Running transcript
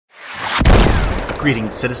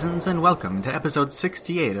Greetings, citizens, and welcome to episode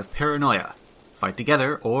 68 of Paranoia. Fight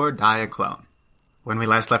together or die a clone. When we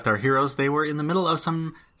last left our heroes, they were in the middle of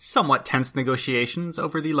some somewhat tense negotiations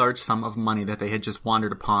over the large sum of money that they had just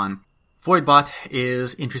wandered upon. Voidbot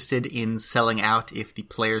is interested in selling out if the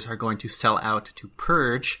players are going to sell out to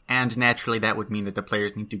purge, and naturally that would mean that the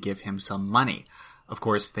players need to give him some money. Of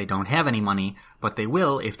course, they don't have any money, but they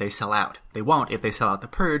will if they sell out. They won't if they sell out the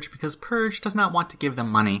purge, because purge does not want to give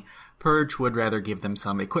them money. Purge would rather give them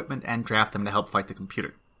some equipment and draft them to help fight the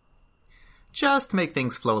computer. Just to make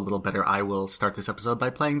things flow a little better, I will start this episode by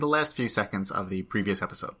playing the last few seconds of the previous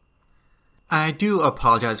episode. I do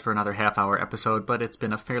apologize for another half-hour episode, but it's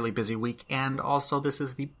been a fairly busy week, and also this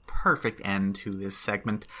is the perfect end to this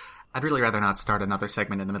segment. I'd really rather not start another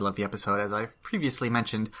segment in the middle of the episode. As I've previously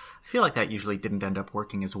mentioned, I feel like that usually didn't end up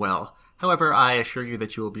working as well. However, I assure you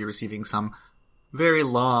that you will be receiving some very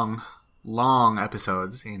long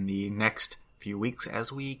episodes in the next few weeks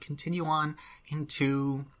as we continue on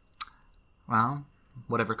into, well,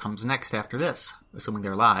 whatever comes next after this, assuming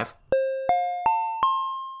they're live.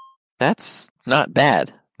 That's not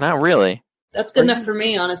bad. Not really. That's good enough for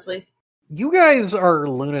me, honestly. You guys are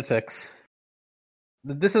lunatics.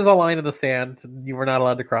 This is a line in the sand. You were not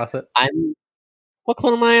allowed to cross it. What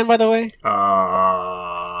clone am I in, by the way?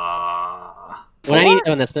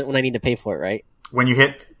 When I need to pay for it, right?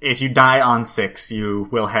 If you die on 6, you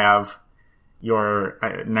will have your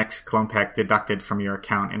next clone pack deducted from your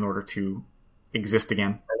account in order to exist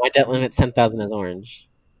again. My debt limit's 10,000 as orange.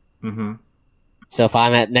 Mm-hmm. So if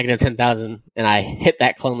I'm at negative 10,000 and I hit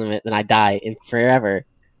that clone limit, then I die forever.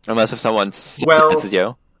 Unless if someone misses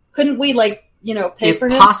you. Couldn't we, pay for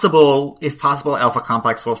him? If possible, Alpha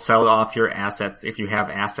Complex will sell off your assets if you have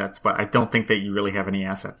assets, but I don't think that you really have any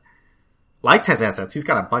assets. Lights has assets. He's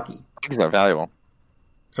got a buggy. Buggies are valuable.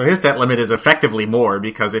 So his debt limit is effectively more,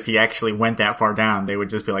 because if he actually went that far down, they would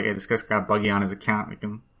just be like, hey, this guy's got a buggy on his account. We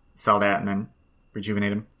can sell that and then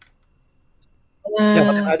rejuvenate him.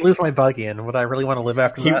 Yeah, I'd lose my buggy, and would I really want to live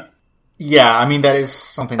after that? Yeah, I mean, that is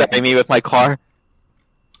something that... Pay me with my car?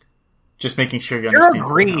 Just making sure you understand. You're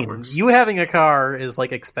green. You having a car is,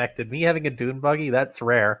 expected. Me having a dune buggy, that's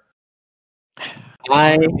rare.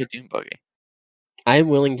 A dune buggy. I'm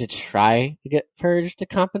willing to try to get Purge to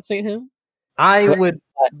compensate him. I'm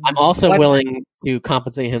also willing to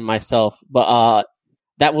compensate him myself, but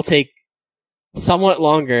that will take somewhat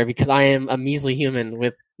longer because I am a measly human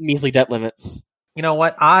with measly debt limits. You know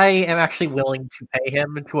what? I am actually willing to pay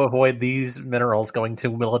him to avoid these minerals going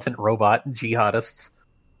to militant robot jihadists.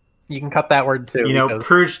 You can cut that word too.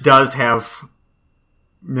 Purge does have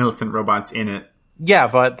militant robots in it. Yeah,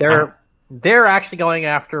 but they're actually going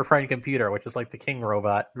after Friend Computer, which is like the king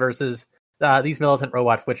robot, versus these militant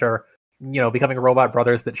robots, which are, becoming robot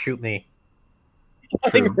brothers that shoot me.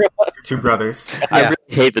 True. Two brothers. Yeah. I really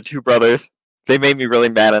hate the two brothers. They made me really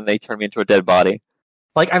mad and they turned me into a dead body.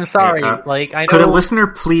 I'm sorry. I know. Could a listener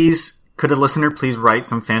please write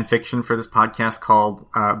some fan fiction for this podcast called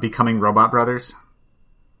Becoming Robot Brothers?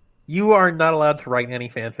 You are not allowed to write any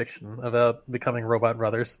fan fiction about becoming robot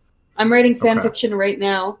brothers. I'm writing fan fiction right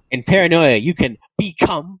now. In Paranoia, you can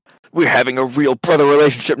become... We're having a real brother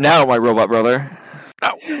relationship now, my robot brother.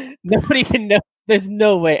 No. Nobody can know. There's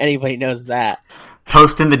no way anybody knows that.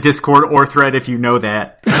 Post in the Discord or thread if you know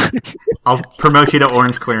that. I'll promote you to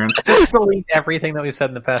orange clearance. Just delete everything that we've said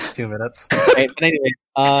in the past 2 minutes. Right, but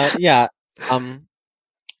anyways, yeah.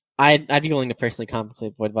 I'd be willing to personally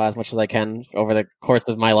compensate Voidbot as much as I can over the course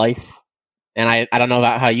of my life, and I don't know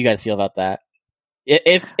about how you guys feel about that.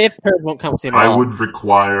 If Purge won't compensate, I would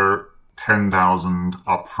require 10,000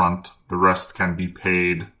 upfront. The rest can be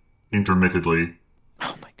paid intermittently.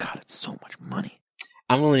 Oh my god, it's so much money.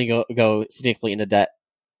 I'm willing to go significantly into debt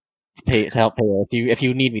to help pay if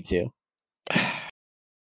you need me to.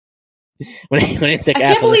 when I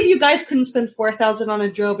can't believe you guys couldn't spend 4,000 on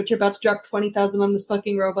a drill, but you're about to drop 20,000 on this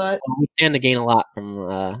fucking robot. We stand to gain a lot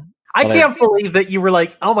from. I can't believe that you were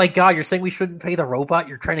like, "Oh my god, you're saying we shouldn't pay the robot?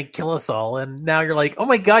 You're trying to kill us all," and now you're like, "Oh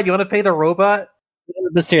my god, you want to pay the robot?"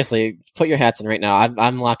 But seriously, put your hats in right now.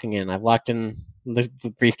 I'm locking in. I've locked in the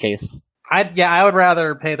briefcase. I would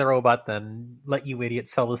rather pay the robot than let you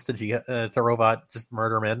idiots sell this to robot. Just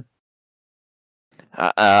murder him.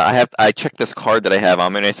 I checked this card that I have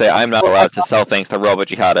on me, and I say I'm not allowed to sell things to robot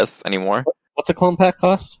jihadists anymore. What's a clone pack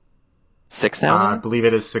cost? 6,000. I believe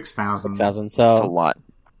it is 6,000. 6,000. So that's a lot.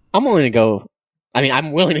 I'm willing to go. I mean,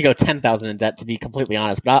 I'm willing to go 10,000 in debt to be completely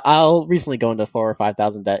honest, but I'll recently go into 4,000 or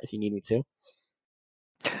 5,000 debt if you need me to.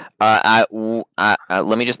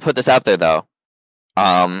 Let me just put this out there though.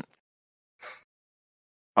 I'm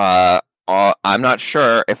not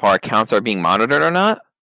sure if our accounts are being monitored or not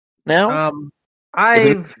now.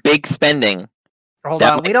 Big spending. Hold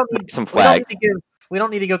That on. We don't need some we don't need flags. to give. We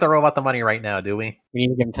don't need to give the robot the money right now, do we? We need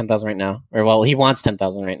to give him 10,000 right now. Or well, he wants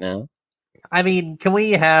 10,000 right now. I mean, can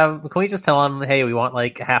we just tell him, hey, we want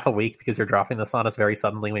like half a week because you're dropping this on us very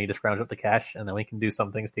suddenly when you just scrounge up the cash, and then we can do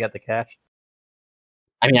some things to get the cash.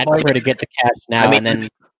 I mean, I'd prefer to get the cash now and then.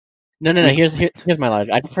 No. Here's my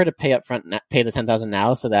logic. I'd prefer to pay up front, pay the 10,000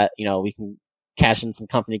 now, so that we can cash in some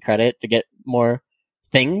company credit to get more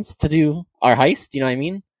things to do our heist. You know what I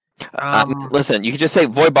mean? Listen, you can just say,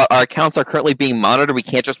 Voidbot, our accounts are currently being monitored. We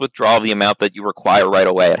can't just withdraw the amount that you require right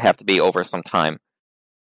away. It'd have to be over some time.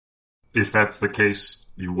 If that's the case,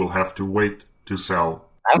 you will have to wait to sell.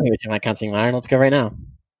 I don't think my account's being monitored. Let's go right now.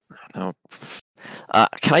 No.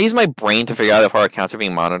 Can I use my brain to figure out if our accounts are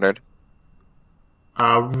being monitored?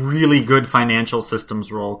 A really good financial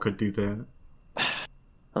systems role could do that.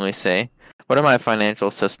 Let me see. What are my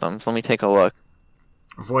financial systems? Let me take a look.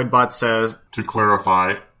 Voidbot says, To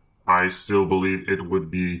clarify, I still believe it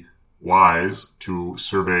would be wise to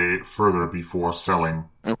survey further before selling.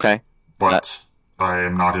 Okay. But I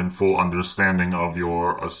am not in full understanding of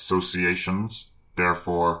your associations.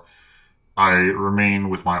 Therefore, I remain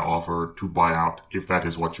with my offer to buy out if that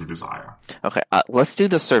is what you desire. Okay, let's do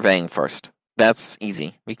the surveying first. That's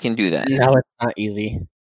easy. We can do that. No, it's not easy.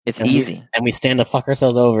 It's easy. We stand to fuck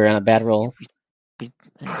ourselves over on a bad roll. It's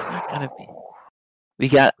not gonna be.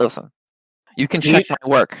 Listen. You can check my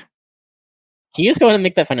work. Can you just go ahead and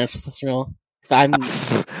make that financial system roll?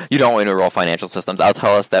 You don't want to roll financial systems. I'll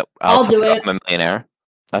tell us that I'll do it. I'm a millionaire.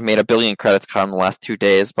 I've made 1 billion credits in the last 2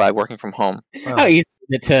 days by working from home. How easy is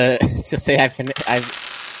it to just say I've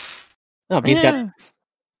No, but he's got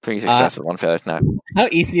 3 successes, 1 failure. Now, how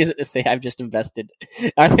easy is it to say I've just invested?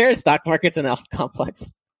 Are there stock markets in Alpha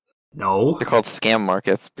Complex? no. they're called scam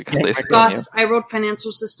markets because they scam you. Goss, I wrote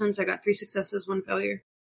financial systems. I got 3 successes, 1 failure.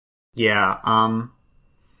 Yeah,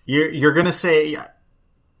 you're gonna say,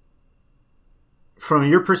 from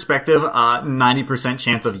your perspective, 90%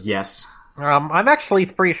 chance of yes. I'm actually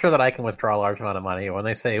pretty sure that I can withdraw a large amount of money. When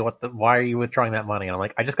they say, why are you withdrawing that money? And I'm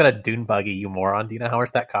like, I just got a dune buggy, you moron. Do you know how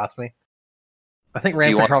much that cost me? I think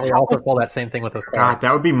Ram could probably also pull that same thing with his car. God,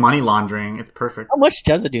 that would be money laundering. It's perfect. How much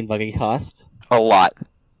does a dune buggy cost? A lot.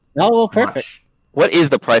 Oh, well, perfect. Much. What is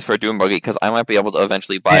the price for a Doom Buggy? Because I might be able to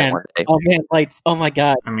eventually buy it one day. Oh man, lights! Oh my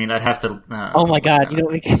god! I mean, I'd have to. Oh my god! You know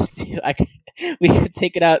what we could do? We could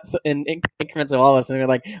take it out in increments of all of us, and we're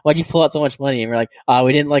like, "Why'd you pull out so much money?" And we're like,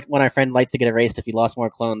 "We didn't want our friend Lights to get erased if he lost more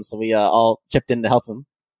clones, so we all chipped in to help him."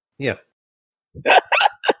 Yeah. Oh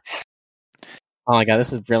my god,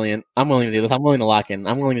 this is brilliant! I'm willing to do this. I'm willing to lock in.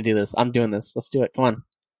 I'm willing to do this. I'm doing this. Let's do it. Come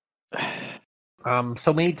on.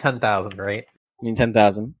 So we need 10,000, right? We need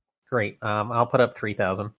 10,000. Great. I'll put up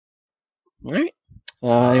 3,000. All right.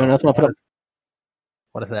 Anyone else want to put up?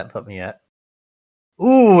 What does that put me at?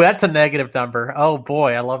 Ooh, that's a negative number. Oh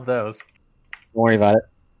boy, I love those. Don't worry about it.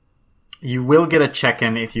 You will get a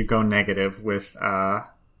check-in if you go negative with Do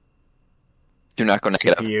not go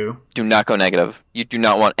negative. CPU. Do not go negative. You do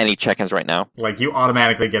not want any check-ins right now. Like, you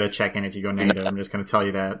automatically get a check-in if you go negative. I'm just going to tell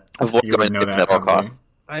you that. Avoid You would going know negative that at all probably. costs.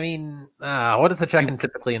 I mean, what does the check-in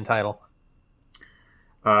typically entitle?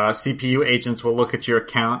 CPU agents will look at your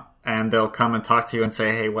account and they'll come and talk to you and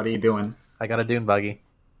say, "Hey, what are you doing?" I got a dune buggy.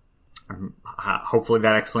 Hopefully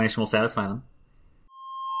that explanation will satisfy them.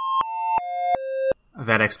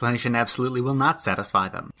 That explanation absolutely will not satisfy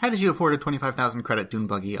them. How did you afford a 25,000 credit dune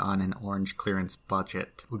buggy on an orange clearance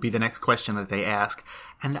budget? Would be the next question that they ask,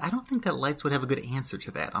 and I don't think that Lights would have a good answer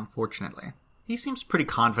to that, unfortunately. He seems pretty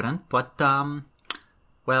confident, but,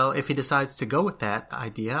 well, if he decides to go with that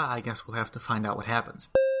idea, I guess we'll have to find out what happens.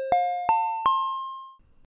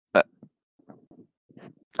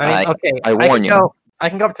 I warn you. I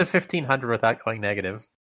can go up to 1,500 without going negative.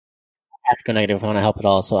 I have to go negative if I want to help at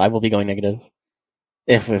all, so I will be going negative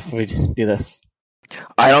if we do this.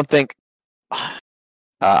 I don't think...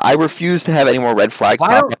 I refuse to have any more red flags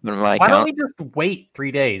pop up in my account. Why don't we just wait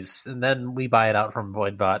 3 days and then we buy it out from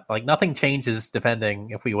Voidbot? Like, nothing changes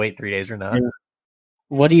depending if we wait 3 days or not.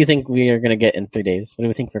 What do you think we are going to get in 3 days? What do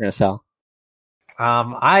we think we're going to sell?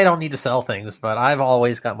 I don't need to sell things, but I've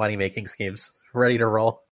always got money-making schemes ready to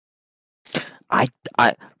roll.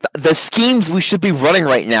 The schemes we should be running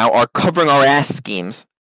right now are covering our ass schemes.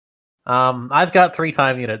 I've got 3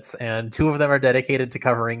 time units, and 2 of them are dedicated to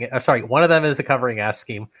covering... one of them is a covering ass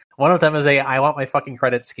scheme. One of them is a I want my fucking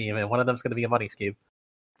credit scheme, and one of them's going to be a money scheme.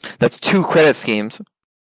 That's 2 credit schemes.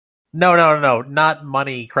 No, not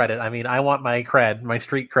money credit. I mean, I want my cred, my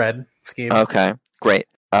street cred scheme. Okay, great.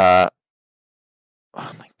 Oh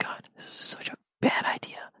my god, this is such a bad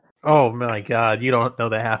idea. Oh my god, you don't know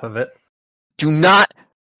the half of it. Do not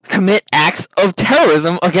commit acts of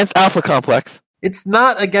terrorism against Alpha Complex. It's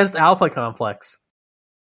not against Alpha Complex.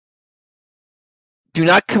 Do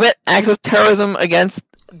not commit acts of terrorism against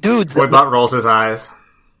dudes. Voidbot rolls his eyes.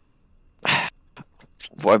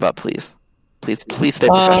 Voidbot, please stay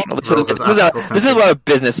professional. This is what a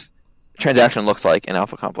business transaction looks like in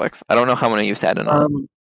Alpha Complex. I don't know how many you've had in on.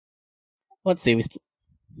 Let's see.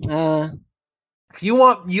 If you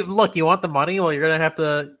want the money, well, you're gonna have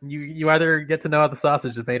to. You either get to know how the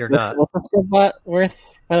sausage is made or not. What's the Scrubbot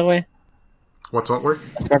worth, by the way? What's what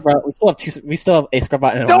worth? Scrubbot. We still have a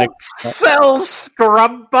Scrubbot. And don't sell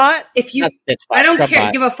Scrubbot. If you, I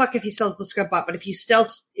don't give a fuck if he sells the Scrubbot, but if you sell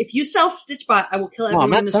Stitchbot, I will kill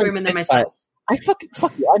everyone in this room and then myself. I fuck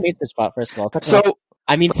you. I made Stitchbot first of all.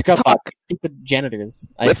 I mean Scrubbot. Stupid janitors.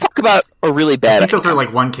 Let's talk about a really bad. I think those are like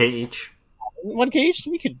 1K each. 1K each?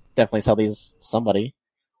 We could definitely sell these to somebody.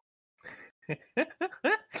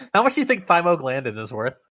 How much do you think Thymoglandin is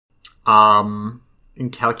worth?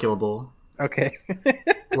 Incalculable. Okay.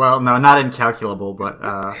 Well, no, not incalculable,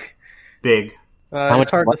 but big. It's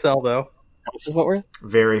hard to sell, though. How much is what worth?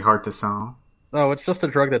 Very hard to sell. Oh, it's just a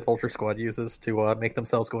drug that Vulture Squad uses to make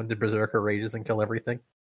themselves go into berserker rages and kill everything.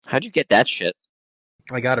 How'd you get that shit?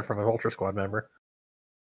 I got it from a Vulture Squad member.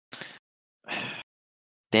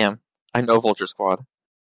 Damn. I know Vulture Squad.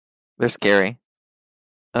 They're scary.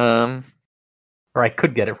 Or I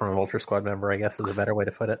could get it from a Vulture Squad member, I guess is a better way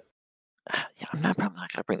to put it. Yeah, I'm probably not going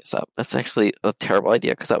to bring this up. That's actually a terrible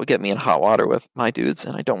idea, because that would get me in hot water with my dudes,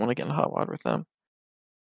 and I don't want to get in hot water with them.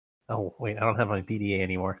 Oh, wait, I don't have my PDA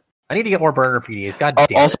anymore. I need to get more burner PDAs, god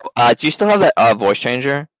damn also, do you still have that voice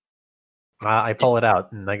changer? I pull it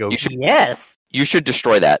out, and I go, yes! You should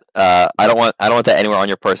destroy that. I don't want that anywhere on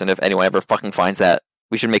your person. If anyone ever fucking finds that,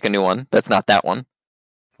 we should make a new one. That's not that one.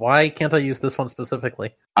 Why can't I use this one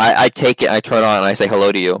specifically? I take it, I turn it on, and I say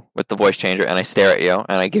hello to you with the voice changer, and I stare at you,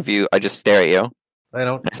 and I just stare at you. I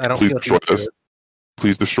don't please destroy this.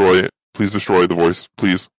 Please destroy it. Please destroy the voice,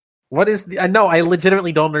 please. What is the... No, I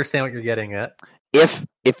legitimately don't understand what you're getting at. If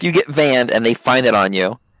you get banned and they find it on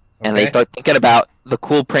you, and they start thinking about the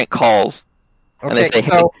cool prank calls, and they say, hey...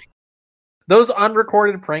 So those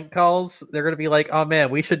unrecorded prank calls, they're going to be like, oh man,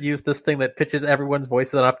 we should use this thing that pitches everyone's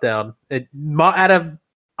voices up, down. At a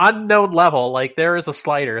unknown level, like there is a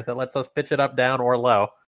slider that lets us pitch it up, down, or low.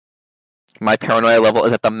 My paranoia level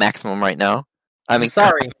is at the maximum right now. I'm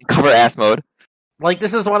sorry. Cover ass mode. Like,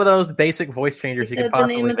 this is one of those basic voice changers you could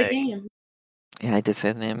possibly make. The name of the game. Yeah, I did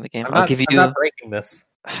say the name of the game. I'm not breaking this.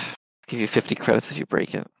 I'll give you 50 credits if you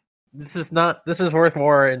break it. This is worth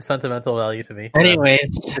more in sentimental value to me.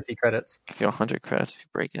 Anyways, 50 credits. I'll give you 100 credits if you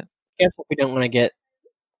break it. I guess if we don't want to get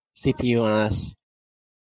CPU on us,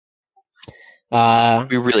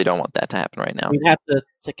 we really don't want that to happen right now. We'd have to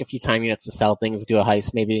take a few time units to sell things, do a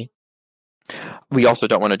heist, maybe. We also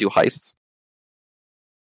don't want to do heists.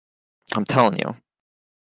 I'm telling you.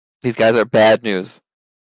 These guys are bad news.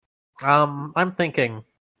 I'm thinking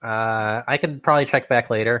I can probably check back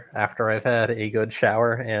later after I've had a good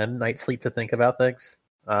shower and night sleep to think about things,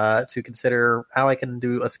 to consider how I can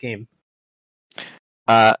do a scheme.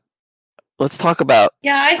 Let's talk about...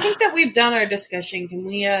 Yeah, I think that we've done our discussion. Can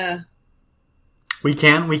we, We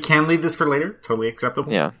can leave this for later. Totally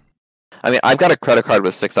acceptable. Yeah. I mean, I've got a credit card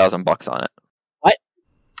with $6,000 on it.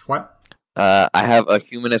 What? I have a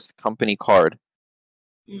Humanist company card.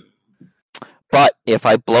 But if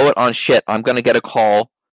I blow it on shit, I'm going to get a call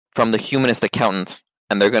from the Humanist accountants,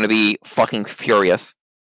 and they're going to be fucking furious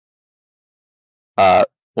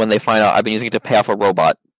when they find out I've been using it to pay off a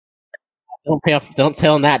robot. Don't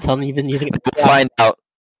tell them that. Tell them you've been using it to pay off. Find out.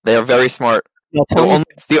 They are very smart.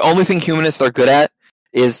 The only thing Humanists are good at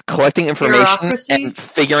is collecting information and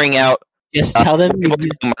figuring out. Just tell them you're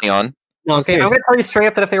using money on. No, okay, I'm going to tell you straight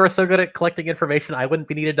up that if they were so good at collecting information, I wouldn't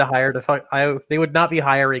be needed to hire they would not be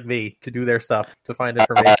hiring me to do their stuff, to find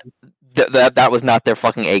information. That was not their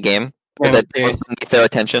fucking A game. No, that wasn't their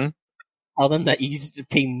attention. Tell them that you used to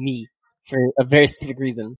pay me for a very specific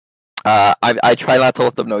reason. I try not to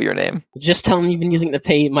let them know your name. Just tell them you've been using it to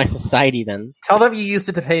pay my society, then. Tell them you used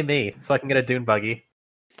it to pay me, so I can get a dune buggy.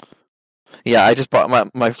 Yeah, I just bought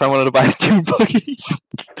my friend wanted to buy a dune buggy.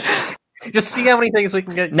 Just see how many things we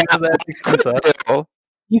can get. Now, that excuse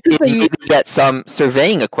you can say you get some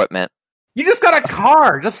surveying equipment. You just got a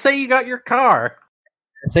car. Just say you got your car.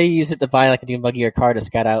 Say you use it to buy like a dune buggy or car to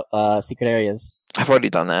scout out secret areas. I've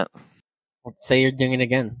already done that. Let's say you're doing it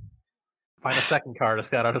again. Find a second car to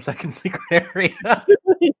scout out a second secret area.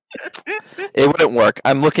 It wouldn't work.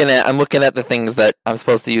 I'm looking at the things that I'm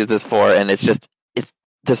supposed to use this for, and it's just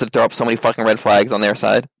to throw up so many fucking red flags on their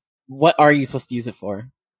side. What are you supposed to use it for?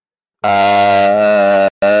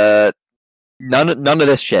 None of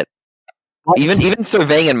this shit. What? Even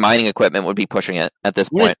surveying and mining equipment would be pushing it at this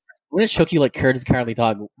point. I'm gonna choke you like Curtis Cowardly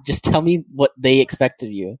Dog. Just tell me what they expect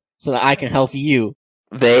of you, so that I can help you.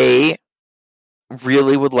 They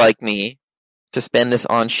really would like me to spend this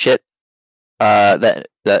on shit that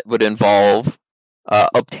would involve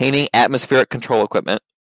obtaining atmospheric control equipment.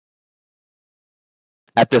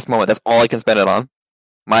 At this moment, that's all I can spend it on.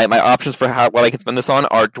 My options for what I can spend this on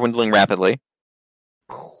are dwindling rapidly.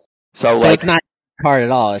 So it's not a card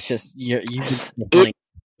at all. It's just you.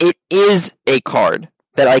 It is a card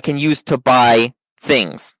that I can use to buy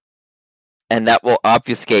things, and that will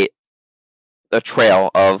obfuscate a trail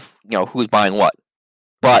of who's buying what.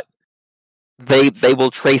 But they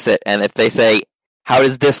will trace it, and if they say, "How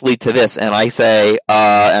does this lead to this?" and I say,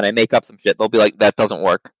 and I make up some shit, they'll be like, "That doesn't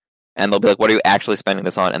work," and they'll be like, "What are you actually spending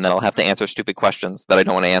this on?" And then I'll have to answer stupid questions that I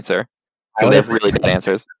don't want to answer because they have really bad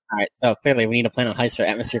answers. All right, so clearly we need to plan a heist for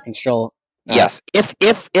atmosphere control. Yes,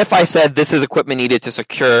 if I said this is equipment needed to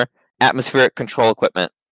secure atmospheric control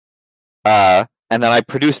equipment, and then I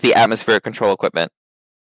produce the atmospheric control equipment,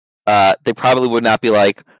 they probably would not be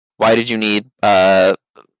like, "Why did you need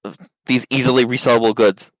these easily resellable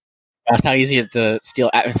goods?" That's how easy it is to steal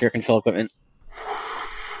atmosphere control equipment.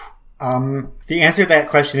 The answer to that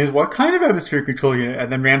question is, what kind of atmosphere control unit?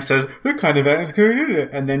 And then Ram says, the kind of atmosphere unit.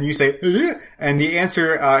 And then you say, and the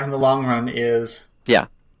answer in the long run is... Yeah.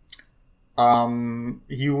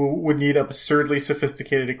 You would need absurdly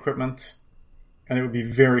sophisticated equipment, and it would be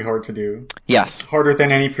very hard to do. Yes. Harder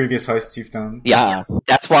than any previous heists you've done. Yeah.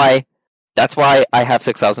 That's why I have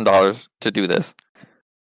 $6,000 to do this.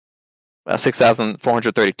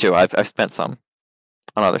 6,432. I've spent some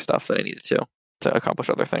on other stuff that I needed to accomplish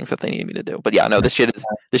other things that they needed me to do. But yeah, no, this shit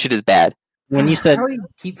is bad. When you said, how do we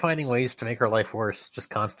keep finding ways to make our life worse, just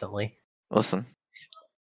constantly? Listen,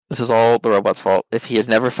 this is all the robot's fault. If he had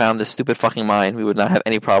never found this stupid fucking mine, we would not have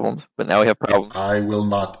any problems. But now we have problems. I will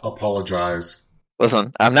not apologize.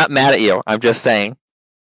 Listen, I'm not mad at you. I'm just saying,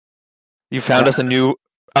 you found us a new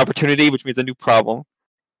opportunity, which means a new problem.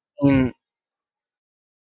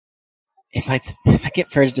 If I get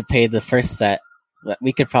Purge to pay the first set,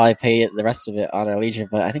 we could probably pay the rest of it on our leisure,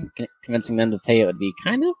 but I think convincing them to pay it would be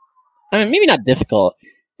kind of... maybe not difficult.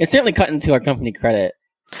 It's certainly cut into our company credit.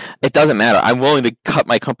 It doesn't matter. I'm willing to cut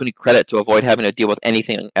my company credit to avoid having to deal with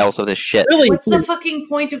anything else of this shit. Really? What's the fucking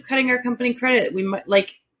point of cutting our company credit? We might,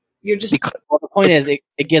 you're just... Well, the point is,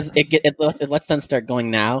 it lets them start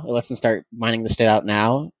going now. It lets them start mining the shit out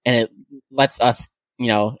now, and it lets us,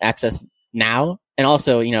 access now. And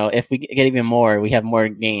also, if we get even more, we have more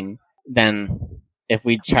gain than... if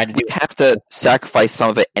we try to do... We have to sacrifice some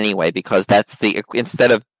of it anyway, because that's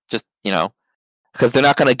instead of just, because they're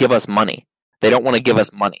not going to give us money. They don't want to give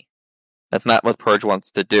us money. That's not what Purge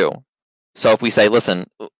wants to do. So if we say, listen,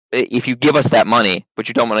 if you give us that money, but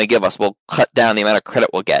you don't want to give us, we'll cut down the amount of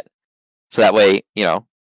credit we'll get. So that way,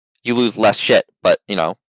 you lose less shit, but, you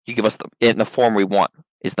give us in the form we want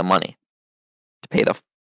is the money to pay the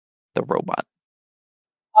robot.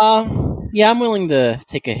 Yeah, I'm willing to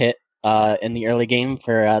take a hit in the early game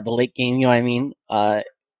for the late game, you know what I mean?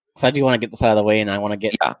 So I do want to get this out of the way, and I want to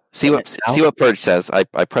get... Yeah, see what Purge says. I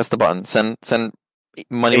press the button. Send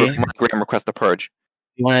MoneyGram request the Purge.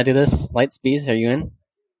 You want to do this? Lightspeed, are you in?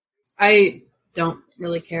 I don't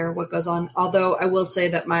really care what goes on, although I will say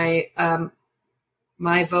that my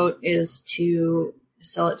vote is to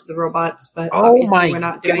sell it to the robots, but obviously we're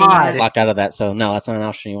not doing that. Locked out of that, so no, that's not an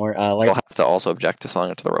option anymore. We'll have to also object to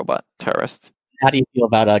selling it to the robot terrorists. How do you feel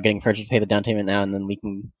about getting Purge to pay the down payment now, and then we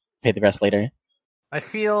can pay the rest later? I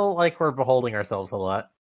feel like we're beholding ourselves a lot.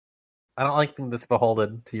 I don't like being this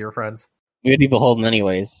beholden to your friends. We would be beholden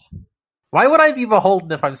anyways. Why would I be beholden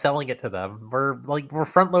if I'm selling it to them? We're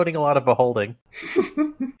front loading a lot of beholding.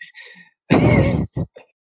 I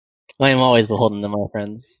am always beholden to my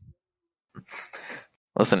friends.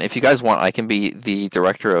 Listen, if you guys want, I can be the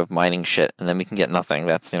director of mining shit, and then we can get nothing.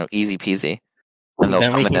 That's easy peasy. And they'll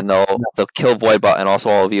come in and they'll kill Voidbot and also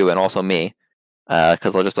all of you and also me,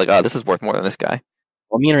 because they'll just be like, oh, this is worth more than this guy.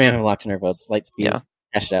 Well, me and Ram have locked in our votes. Lightspeed, yeah,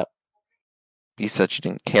 cash it out. You said she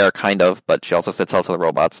didn't care, kind of, but she also said sell to the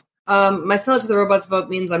robots. My sell to the robots vote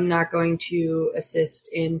means I'm not going to assist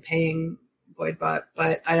in paying Voidbot,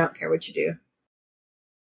 but I don't care what you do.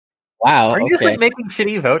 Wow. Are you just making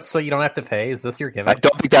shitty votes so you don't have to pay? Is this your gimmick? I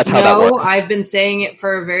don't think that's how that works. No, I've been saying it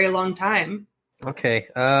for a very long time. Okay.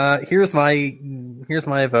 Here's my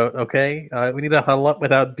vote. Okay. We need to huddle up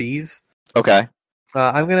without bees. Okay.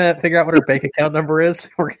 I'm gonna figure out what her bank account number is.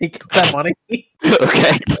 We're gonna get that money.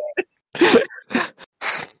 Okay.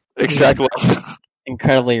 Extract wealth.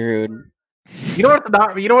 Incredibly rude. You know what's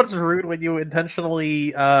not? You know what's rude when you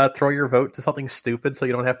intentionally throw your vote to something stupid so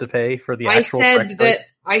you don't have to pay for the actual.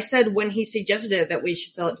 I said when he suggested it that we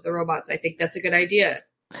should sell it to the robots. I think that's a good idea.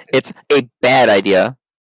 It's a bad idea.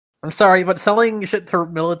 I'm sorry, but selling shit to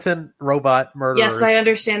militant robot murderers. Yes, I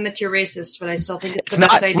understand that you're racist, but I still think it's the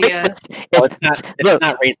best idea. It's not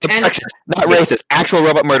racist. Not racist. Actual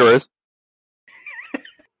robot murderers.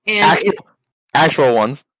 And actual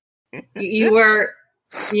ones. You are,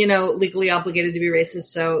 legally obligated to be racist,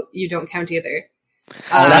 so you don't count either.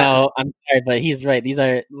 No, I'm sorry, but he's right. These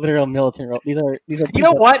are literal militant. These are. You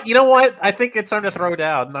know what? You know what? I think it's time to throw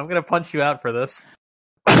down. I'm going to punch you out for this.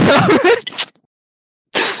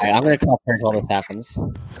 Right, I'm going to call purge while this happens.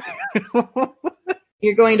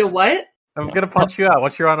 You're going to what? I'm going to punch you out.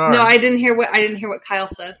 What's your unarmed? No, I didn't hear what Kyle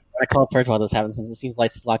said. I call purge while this happens since it seems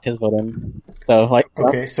like he's locked his vote in. So,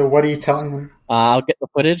 okay. So, what are you telling them? I'll get the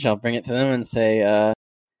footage. I'll bring it to them and say,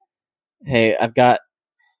 "Hey, I've got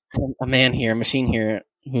a machine here,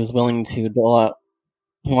 who's willing to dole out.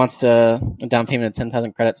 Who wants a down payment of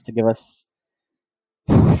 10,000 credits to give us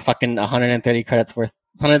fucking 130 credits worth."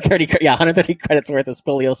 130 credits worth of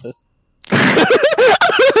scoliosis.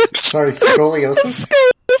 Sorry, scoliosis?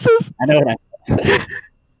 I know what I said.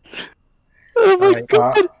 Oh my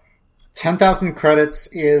God. 10,000 credits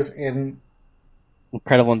is an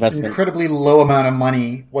incredible investment. Incredibly low amount of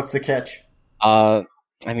money. What's the catch? I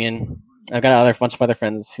mean, I've got a bunch of other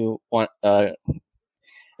friends who want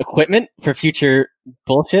equipment for future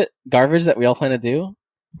bullshit garbage that we all plan to do.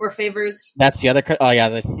 Or favors. That's the other. Oh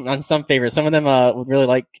yeah, on some favors. Some of them would really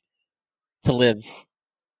like to live.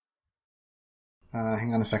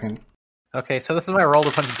 Hang on a second. Okay, so this is my roll to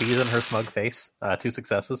punch bees in her smug face. 2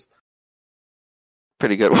 successes.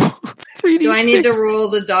 Pretty good. Do I need to roll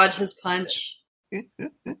to dodge his punch?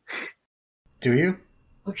 Do you?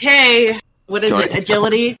 Okay. What is it?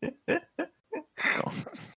 Agility?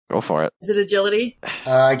 Go for it. Is it agility?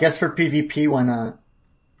 I guess for PvP, why not?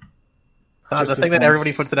 The thing that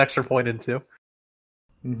everybody puts an extra point into.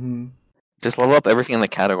 Mm-hmm. Just level up everything in the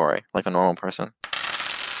category, like a normal person.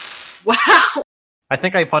 Wow! I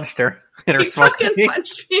think I punched her in her smug face. You fucking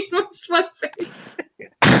punched me in my smug face.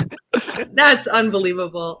 That's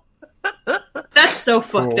unbelievable. That's so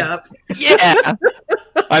fucked up. Yeah!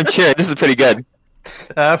 I'm cheering. This is pretty good.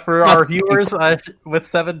 For our viewers, with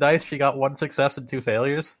 7 dice, she got 1 success and 2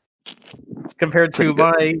 failures. Compared to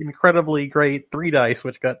my incredibly great 3 dice,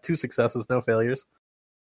 which got 2 successes, no failures.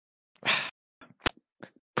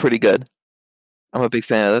 Pretty good. I'm a big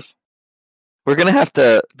fan of this. We're gonna have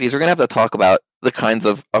to talk about the kinds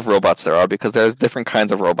of robots there are, because there's different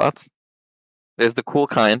kinds of robots. There's the cool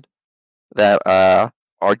kind that are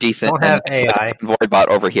decent don't have and AI. Voidbot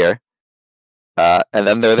over here. And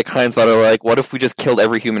then there are the kinds that are like, what if we just killed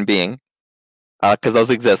every human being? Because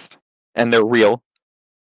those exist and they're real.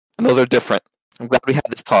 And those are different. I'm glad we had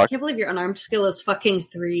this talk. I can't believe your unarmed skill is fucking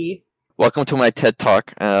 3. Welcome to my TED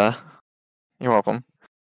Talk. You're welcome.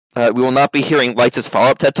 We will not be hearing Lights'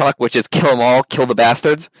 follow-up TED Talk, which is kill them all, kill the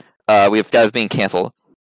bastards. We have guys being canceled.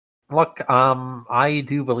 Look, I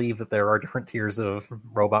do believe that there are different tiers of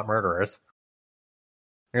robot murderers.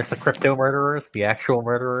 There's the crypto murderers, the actual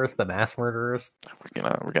murderers, the mass murderers.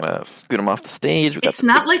 We're gonna scoot them off the stage. It's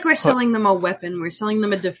not like we're selling them a weapon. We're selling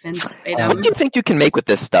them a defense item. What do you think you can make with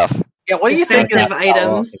this stuff? Yeah, what do you think? Defensive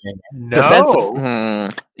items. No.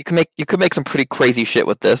 You could make some pretty crazy shit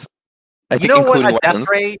with this. You know what a death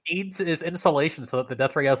ray needs is insulation, so that the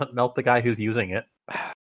death ray doesn't melt the guy who's using it.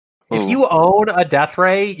 If you own a death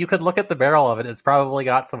ray, you could look at the barrel of it. It's probably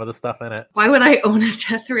got some of the stuff in it. Why would I own a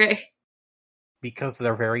death ray? Because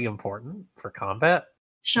they're very important for combat.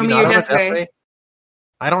 Show me your death ray.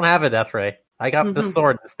 I don't have a death ray. I got this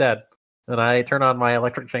sword instead. And I turn on my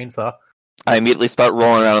electric chainsaw. I immediately start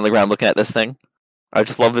rolling around on the ground looking at this thing. I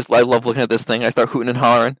just love this. I love looking at this thing. I start hooting and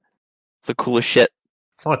hollering. It's the coolest shit.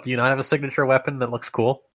 So what, do you not have a signature weapon that looks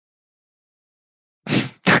cool?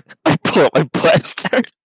 I pull up my blaster.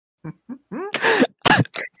 Nobody's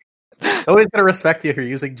gonna respect you if you're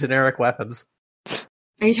using generic weapons.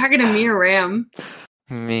 Are you talking to me or Ram?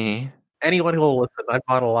 Me. Anyone who will listen, I'm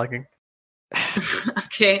monologuing.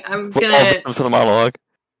 Okay, I'm gonna... What's the monologue?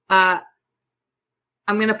 I'm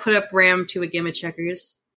gonna put up Ram to a game of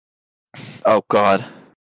checkers. Oh, God.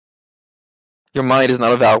 Your mind is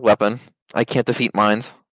not a valid weapon. I can't defeat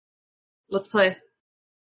minds. Let's play.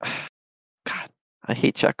 God, I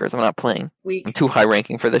hate checkers. I'm not playing. Weak. I'm too high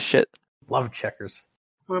ranking for this shit. Love checkers.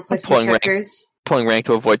 Want to play some checkers? Pulling rank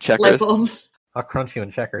to avoid checkers. Light bulbs. I'll crunch you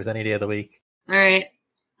in checkers any day of the week. Alright.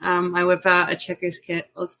 I whip out a checkers kit.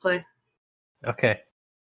 Let's play. Okay.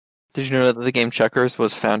 Did you know that the game checkers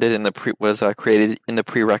was created in the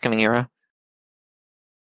pre-reckoning era?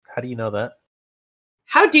 How do you know that?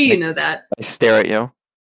 How do you know that? I stare at you.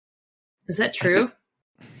 Is that true?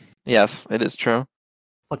 Yes, it is true.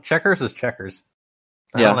 Look, checkers is checkers.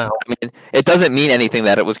 I Yeah, don't know. I mean, it doesn't mean anything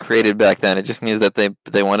that it was created back then. It just means that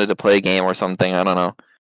they wanted to play a game or something. I don't know.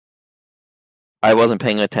 I wasn't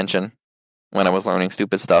paying attention when I was learning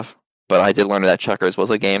stupid stuff, but I did learn that checkers was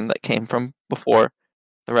a game that came from before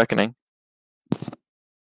the Reckoning.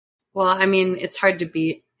 Well, I mean, it's hard to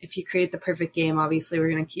beat. If you create the perfect game, obviously we're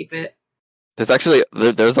going to keep it.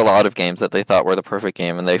 There's a lot of games that they thought were the perfect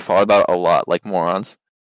game, and they fought about it a lot like morons.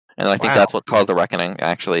 And I think that's what caused the Reckoning,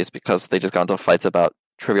 actually, is because they just got into fights about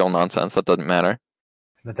trivial nonsense that doesn't matter.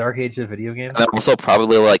 The dark age of video games? And also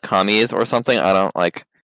probably like commies or something. I don't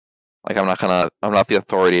I'm not the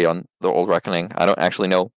authority on the old Reckoning. I don't actually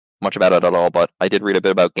know much about it at all, but I did read a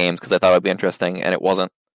bit about games because I thought it would be interesting, and it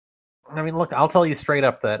wasn't. I mean, look, I'll tell you straight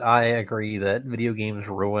up that I agree that video games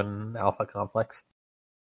ruin Alpha Complex.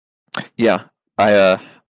 Yeah, I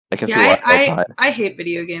can see why. I hate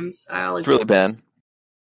video games. It's really bad.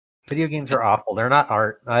 Video games are awful. They're not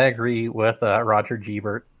art. I agree with Roger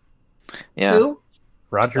Gebert. Yeah. Who?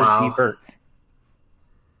 Roger Gebert.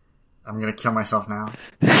 I'm gonna kill myself now.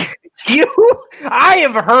 I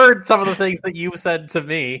have heard some of the things that you've said to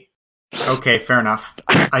me. Okay, fair enough.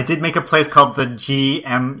 I did make a place called the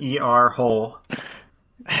GMER hole.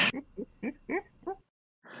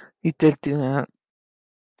 You did do that.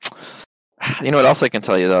 You know what else I can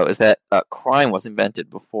tell you, though, is that crime was invented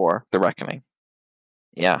before the Reckoning.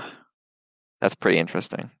 Yeah. That's pretty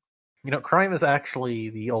interesting. You know, crime is actually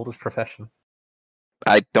the oldest profession.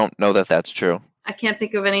 I don't know that that's true. I can't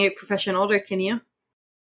think of any profession older, can you?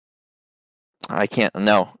 I can't,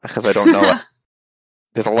 no, because I don't know it.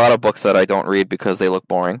 There's a lot of books that I don't read because they look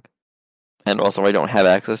boring. And also I don't have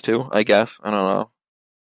access to, I guess. I don't know.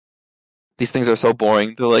 These things are so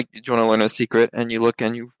boring. They're like, do you want to learn a secret? And you look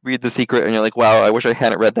and you read the secret and you're like, wow, I wish I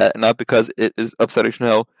hadn't read that. And not because it is upsetting to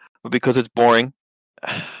know, but because it's boring.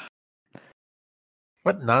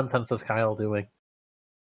 What nonsense is Kyle doing?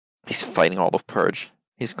 He's fighting all of Purge.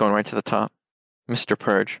 He's going right to the top. Mr.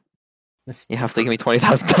 Purge. You have to give me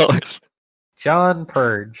 $20,000. John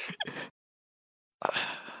Purge.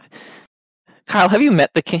 Kyle, have you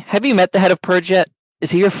met the king? Have you met the head of Purge yet?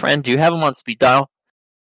 Is he your friend? Do you have him on speed dial?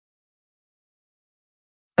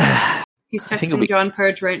 He's texting John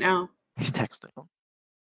Purge right now. He's texting him.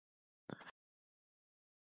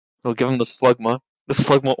 We'll give him the slugma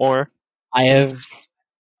ore. I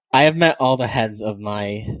have met all the heads of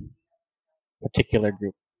my particular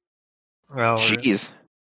group. Well, jeez.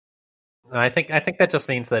 I think that just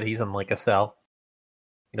means that he's in like a cell,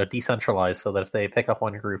 decentralized, so that if they pick up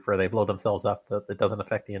one group or they blow themselves up, that it doesn't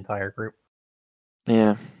affect the entire group.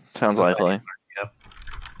 Yeah, sounds likely.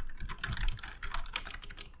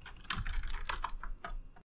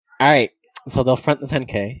 All right, so they'll front the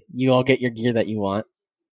 10K. You all get your gear that you want.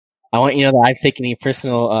 I want you to know that I've taken a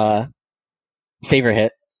personal favor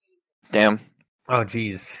hit. Damn. Oh,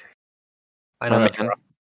 jeez. I know that's rough.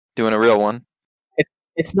 Doing a real one.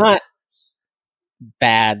 It's not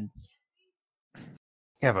bad.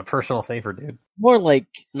 Yeah, but personal favor, dude. More like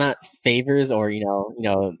not favors or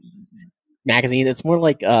magazines. It's more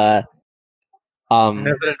like there's an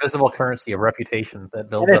invisible currency of reputation that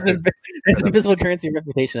builds up. There's an invisible currency of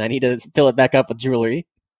reputation. I need to fill it back up with jewelry.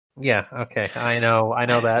 Yeah. Okay. I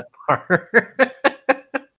know that part.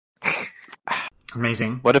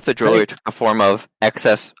 Amazing. What if the jewelry took the form of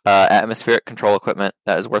excess atmospheric control equipment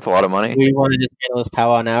that is worth a lot of money? Do we want to just handle this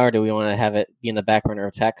powwow now, or do we want to have it be in the background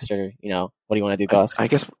or text, or what do you want to do, Gus? I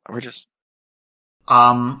guess we're just.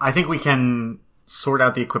 I think we can sort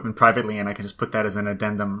out the equipment privately, and I can just put that as an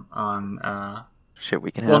addendum on. Shit,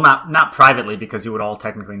 we can. Well, not privately because you would all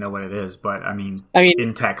technically know what it is, but I mean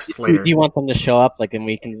in text later. Do you want them to show up, and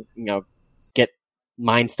we can get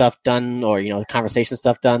mind stuff done, or conversation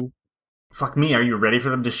stuff done? Fuck me, are you ready for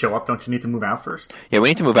them to show up? Don't you need to move out first? Yeah, we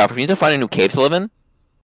need to move out. We need to find a new cave to live in.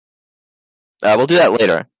 We'll do that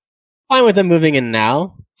later. Fine with them moving in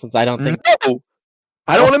now, since I don't think... No!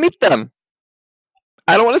 I don't want to meet them!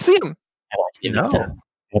 I don't want to see them! I want you to meet them.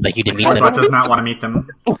 I would like you to meet them. Voidbot does not want to meet them.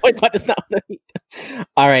 Voidbot does not want to meet them.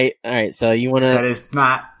 Alright, so you want to...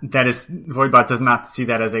 Voidbot does not see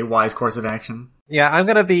that as a wise course of action. Yeah, I'm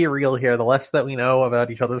going to be real here. The less that we know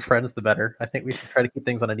about each other's friends, the better. I think we should try to keep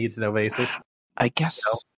things on a needs-to-know basis. I guess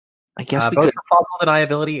we both could. for plausible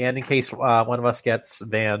deniability and in case one of us gets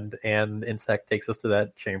banned and Insect takes us to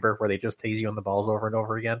that chamber where they just tase you on the balls over and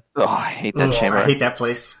over again. Oh, I hate that chamber. I hate that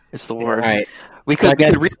place. It's the worst. Right. We could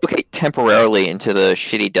relocate temporarily into the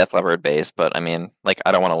shitty Death Leopard base, but I mean,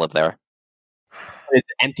 I don't want to live there. Is it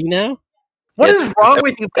empty now? What is wrong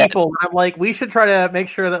with you people? I'm like, we should try to make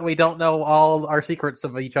sure that we don't know all our secrets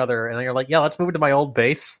of each other. And you're like, yeah, let's move to my old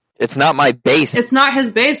base. It's not my base. It's not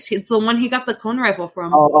his base. It's the one he got the cone rifle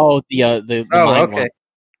from. The mine okay. one.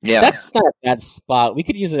 Yeah. That's not a bad spot. We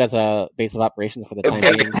could use it as a base of operations for the time It's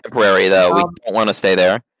very being. temporary, though. We don't want to stay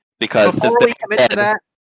there. Because before we commit to that,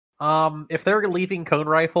 if they're leaving cone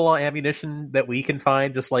rifle ammunition that we can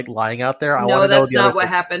find just like lying out there, I want to know. No, that's not what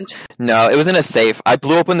happened. No, it was in a safe. I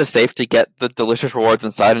blew open the safe to get the delicious rewards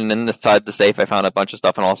inside, and inside the safe I found a bunch of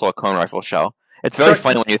stuff and also a cone rifle shell. It's very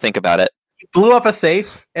funny when you think about it. You blew up a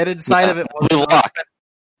safe, and inside of it was a lock.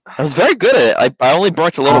 I was very good at it. I only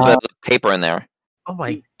burnt a little bit of paper in there. Oh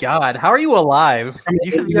my god, how are you alive?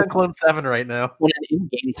 You should be on Clone 7 right now. From an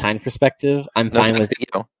in-game time perspective, I'm fine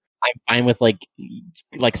with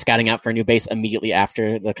like scouting out for a new base immediately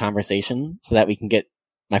after the conversation, so that we can get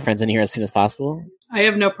my friends in here as soon as possible. I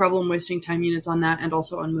have no problem wasting time units on that, and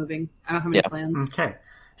also on moving. I don't have any plans. Okay,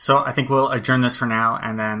 so I think we'll adjourn this for now,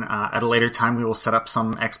 and then at a later time we will set up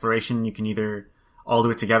some exploration. You can either all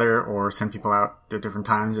do it together or send people out at different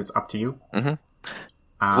times. It's up to you. Mm-hmm.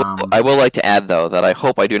 I will like to add, though, that I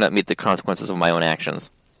hope I do not meet the consequences of my own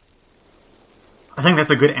actions. I think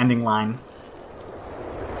that's a good ending line.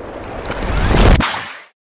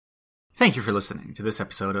 Thank you for listening to this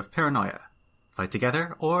episode of Paranoia. Fight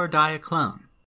together or die a clone.